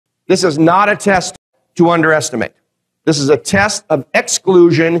This is not a test to underestimate. This is a test of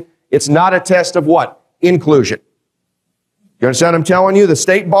exclusion. It's not a test of what? Inclusion. You understand what I'm telling you? The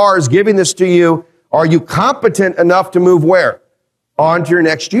state bar is giving this to you. Are you competent enough to move where? On to your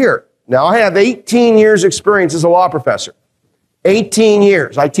next year. Now, I have 18 years experience as a law professor. 18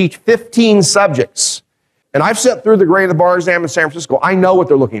 years. I teach 15 subjects. And I've sat through the grade of the bar exam in San Francisco. I know what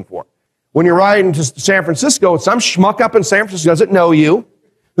they're looking for. When you're riding to San Francisco, some schmuck up in San Francisco doesn't know you,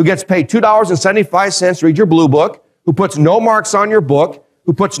 who gets paid $2.75 to read your blue book, who puts no marks on your book,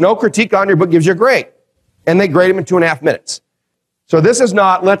 who puts no critique on your book, gives you a grade. And they grade them in 2.5 minutes. So this is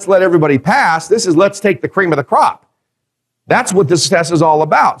not let's let everybody pass. This is let's take the cream of the crop. That's what this test is all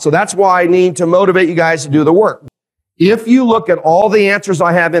about. So that's why I need to motivate you guys to do the work. If you look at all the answers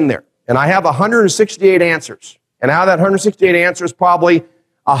I have in there, and I have 168 answers, and out of that 168 answers, probably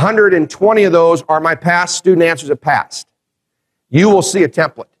 120 of those are my past student answers that passed. You will see a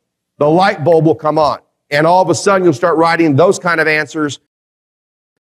template. The light bulb will come on, and all of a sudden you'll start writing those kind of answers